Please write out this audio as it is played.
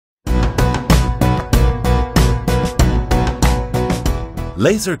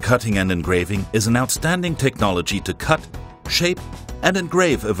Laser cutting and engraving is an outstanding technology to cut, shape, and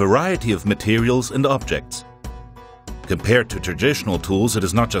engrave a variety of materials and objects. Compared to traditional tools, it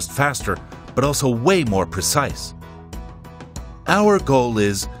is not just faster, but also way more precise. Our goal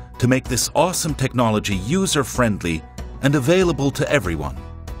is to make this awesome technology user-friendly and available to everyone.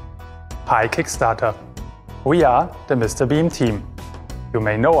 Hi Kickstarter! We are the Mr. Beam team. You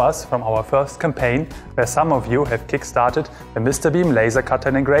may know us from our first campaign, where some of you have kickstarted the Mr. Beam laser cutter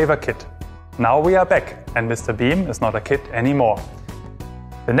and engraver kit. Now we are back, and Mr. Beam is not a kit anymore.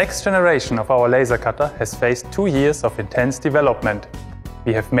 The next generation of our laser cutter has faced 2 years of intense development.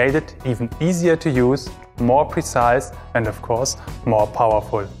 We have made it even easier to use, more precise and of course more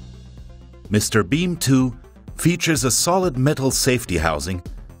powerful. Mr. Beam 2 features a solid metal safety housing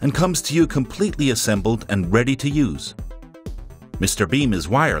and comes to you completely assembled and ready to use. Mr. Beam is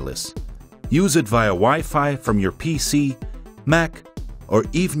wireless. Use it via Wi-Fi from your PC, Mac, or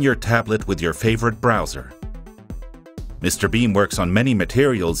even your tablet with your favorite browser. Mr. Beam works on many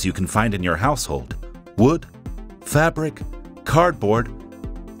materials you can find in your household. Wood, fabric, cardboard,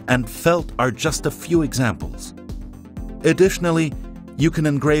 and felt are just a few examples. Additionally, you can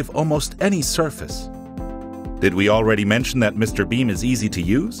engrave almost any surface. Did we already mention that Mr. Beam is easy to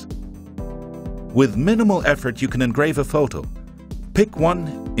use? With minimal effort, you can engrave a photo. Pick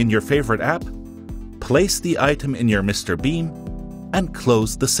one in your favorite app, place the item in your Mr. Beam, and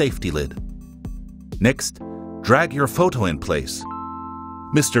close the safety lid. Next, drag your photo in place.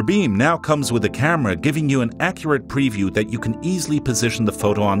 Mr. Beam now comes with a camera giving you an accurate preview that you can easily position the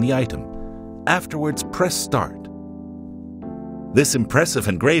photo on the item. Afterwards, press Start. This impressive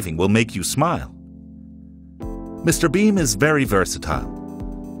engraving will make you smile. Mr. Beam is very versatile.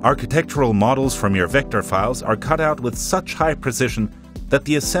 Architectural models from your vector files are cut out with such high precision that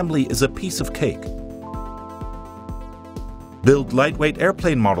the assembly is a piece of cake. Build lightweight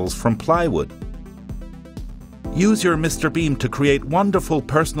airplane models from plywood. Use your Mr. Beam to create wonderful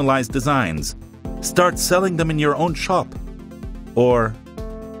personalized designs. Start selling them in your own shop. Or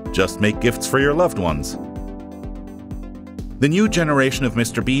just make gifts for your loved ones. The new generation of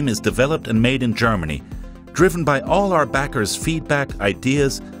Mr. Beam is developed and made in Germany, driven by all our backers' feedback,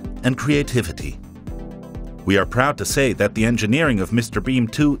 ideas, and creativity. We are proud to say that the engineering of Mr. Beam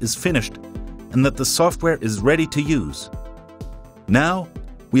 2 is finished and that the software is ready to use. Now,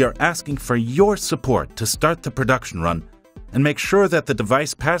 we are asking for your support to start the production run and make sure that the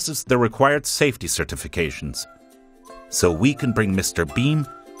device passes the required safety certifications, so we can bring Mr. Beam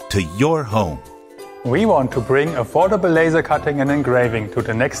to your home. We want to bring affordable laser cutting and engraving to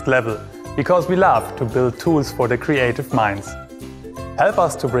the next level, because we love to build tools for the creative minds. Help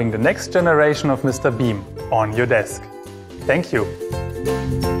us to bring the next generation of Mr. Beam on your desk. Thank you.